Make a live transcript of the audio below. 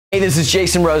Hey, this is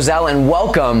Jason Rosell, and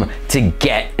welcome to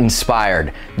Get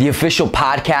Inspired, the official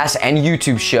podcast and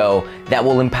YouTube show that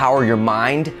will empower your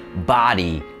mind,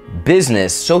 body,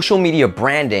 business, social media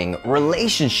branding,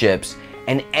 relationships,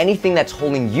 and anything that's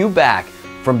holding you back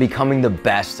from becoming the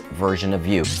best version of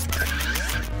you.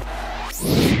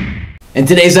 In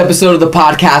today's episode of the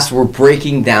podcast, we're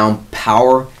breaking down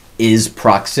power is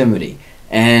proximity.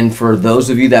 And for those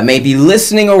of you that may be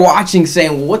listening or watching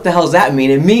saying, well, what the hell does that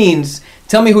mean? It means,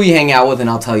 tell me who you hang out with and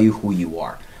I'll tell you who you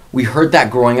are. We heard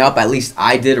that growing up, at least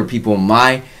I did, or people in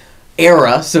my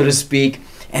era, so to speak.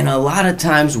 And a lot of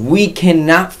times we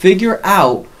cannot figure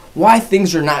out why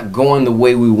things are not going the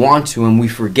way we want to, and we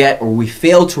forget or we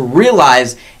fail to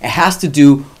realize it has to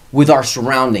do with our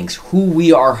surroundings, who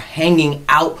we are hanging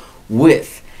out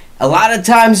with. A lot of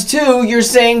times too, you're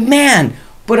saying, man,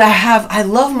 but I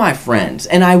love my friends,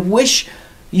 and I wish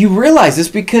you realize this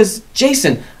because,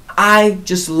 Jason, I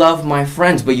just love my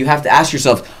friends. But you have to ask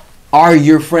yourself, are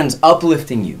your friends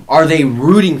uplifting you? Are they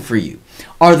rooting for you?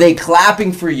 Are they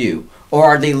clapping for you? Or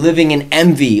are they living in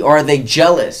envy? Or are they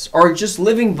jealous? Or just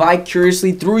living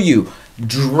vicariously through you,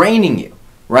 draining you,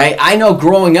 right? I know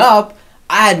growing up,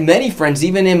 I had many friends,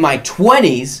 even in my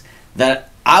 20s, that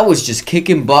I was just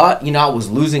kicking butt. You know, I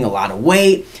was losing a lot of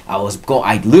weight. I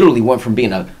literally went from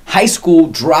being a high school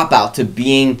dropout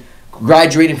to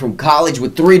graduating from college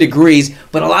with 3 degrees.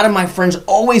 But a lot of my friends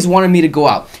always wanted me to go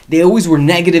out. They always were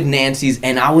negative Nancy's,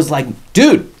 and I was like,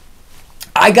 dude,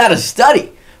 I gotta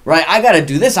study, right? I gotta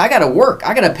do this. I gotta work.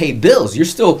 I gotta pay bills. You're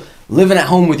still living at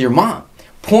home with your mom.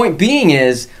 Point being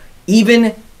is,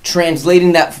 even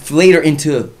translating that later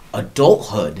into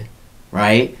adulthood,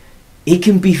 right? It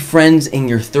can be friends in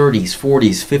your 30s,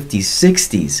 40s, 50s,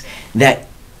 60s that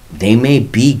they may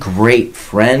be great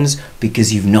friends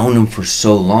because you've known them for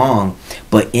so long,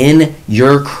 but in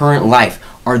your current life,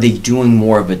 are they doing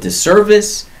more of a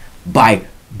disservice by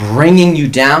bringing you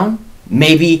down?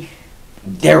 Maybe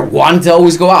they're wanting to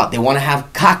always go out. They want to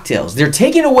have cocktails. They're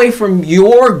taking away from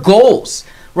your goals,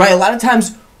 right? A lot of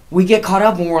times we get caught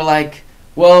up when we're like,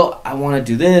 well, I want to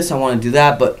do this, I want to do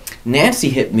that, but Nancy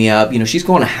hit me up, she's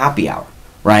going to happy hour,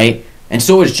 right? And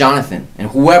so is Jonathan and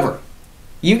whoever.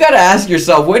 You got to ask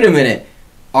yourself, wait a minute,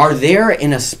 are they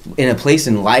in a place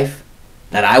in life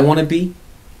that I want to be,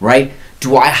 right?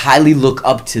 Do I highly look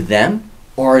up to them,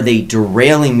 or are they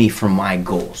derailing me from my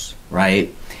goals,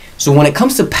 right? So when it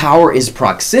comes to power is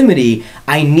proximity,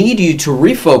 I need you to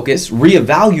refocus,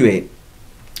 reevaluate,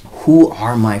 who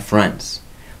are my friends,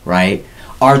 right?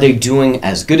 Are they doing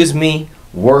as good as me,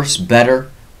 worse,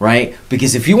 better, right?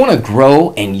 Because if you want to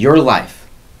grow in your life,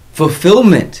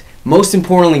 fulfillment, most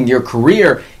importantly in your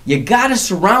career, you got to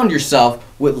surround yourself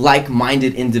with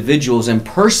like-minded individuals, and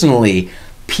personally,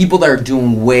 people that are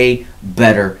doing way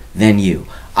better than you.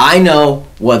 I know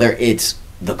whether it's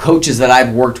the coaches that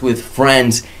I've worked with,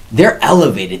 friends, they're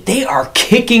elevated. They are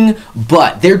kicking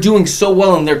butt. They're doing so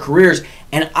well in their careers,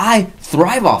 and I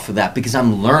thrive off of that because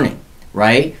I'm learning,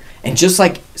 right? And just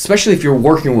like, especially if you're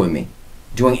working with me,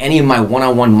 doing any of my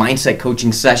one-on-one mindset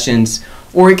coaching sessions,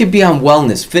 or it could be on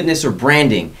wellness, fitness, or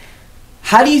branding,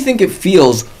 how do you think it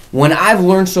feels when I've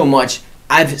learned so much,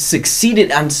 I've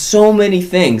succeeded on so many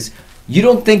things? You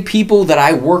don't think people that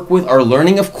I work with are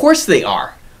learning? Of course they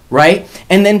are, right?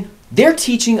 And then they're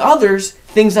teaching others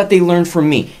things that they learned from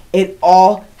me. It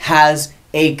all has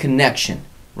a connection,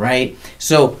 right?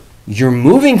 So you're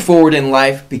moving forward in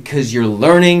life because you're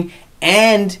learning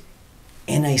and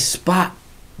in a spot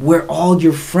where all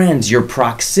your friends, your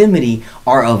proximity,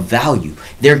 are of value.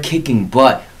 They're kicking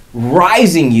butt,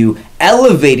 rising you,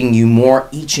 elevating you more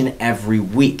each and every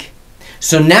week.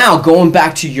 So now, going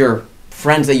back to your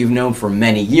friends that you've known for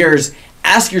many years,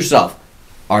 ask yourself,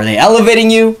 are they elevating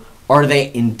you, or are they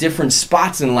in different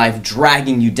spots in life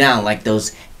dragging you down like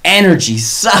those energy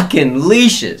sucking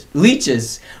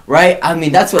leeches, right? I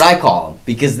mean, that's what I call them,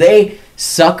 because they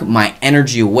suck my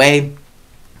energy away.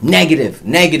 Negative,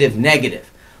 negative, negative,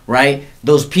 right?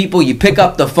 Those people, you pick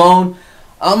up the phone,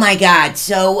 oh my God,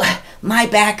 so my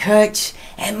back hurts,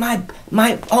 and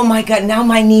oh my God, now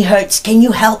my knee hurts. Can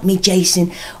you help me,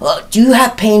 Jason? Do you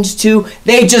have pains too?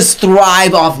 They just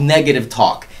thrive off negative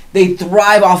talk. They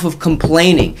thrive off of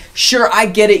complaining. Sure, I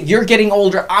get it. You're getting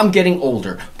older. I'm getting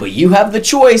older. But you have the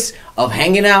choice of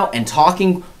hanging out and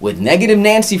talking with negative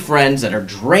Nancy friends that are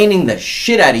draining the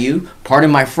shit out of you, pardon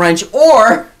my French,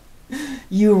 or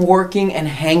you're working and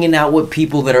hanging out with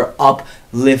people that are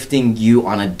uplifting you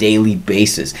on a daily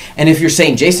basis. And if you're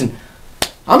saying, Jason,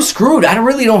 I'm screwed, I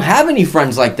really don't have any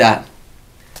friends like that,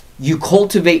 you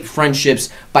cultivate friendships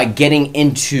by getting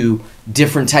into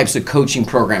different types of coaching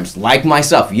programs like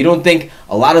myself. You don't think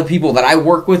a lot of people that I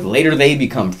work with, later they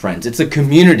become friends. It's a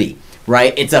community,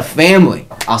 right? It's a family.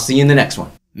 I'll see you in the next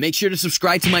one. Make sure to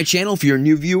subscribe to my channel if you're a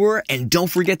new viewer, and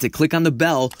don't forget to click on the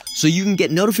bell so you can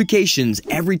get notifications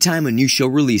every time a new show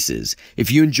releases.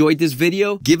 If you enjoyed this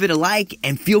video, give it a like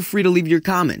and feel free to leave your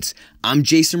comments. I'm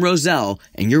Jason Rosell,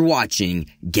 and you're watching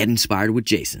Get Inspired with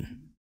Jason.